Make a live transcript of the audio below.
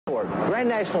Ford. Grand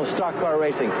National Stock Car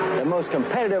Racing, the most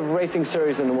competitive racing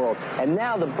series in the world. And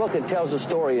now the book that tells the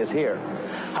story is here.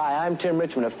 Hi, I'm Tim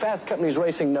Richmond of Fast Company's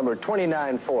Racing number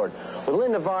 29 Ford, with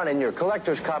Linda Vaughn and your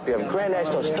collector's copy of Grand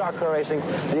National Stock Car Racing,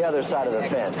 The Other Side of the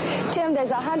Fence. Tim, there's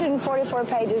 144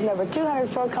 pages and over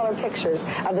 200 full-color pictures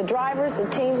of the drivers, the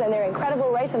teams, and their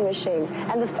incredible racing machines,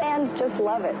 and the fans just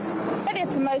love it. And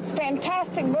it's the most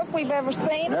fantastic book we've ever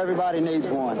seen. Everybody needs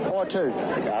one, or two.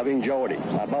 I've enjoyed it.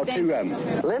 I bought two of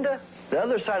them. Linda, The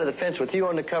Other Side of the Fence with you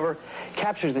on the cover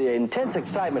captures the intense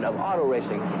excitement of auto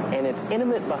racing and its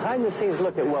intimate behind-the-scenes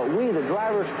look at what we, the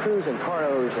drivers, crews, and car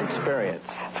owners experience.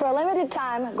 For a limited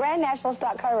time, Grand National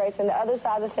Stock Car Racing, The Other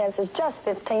Side of the Fence is just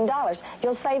 $15.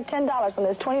 You'll save $10 on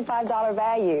this $25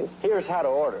 value. Here's how to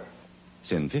order.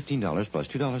 Send $15 plus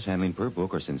 $2 handling per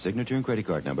book, or send signature and credit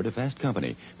card number to Fast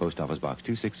Company, Post Office Box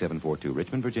 26742,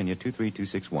 Richmond, Virginia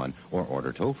 23261, or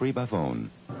order toll-free by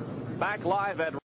phone. Back live at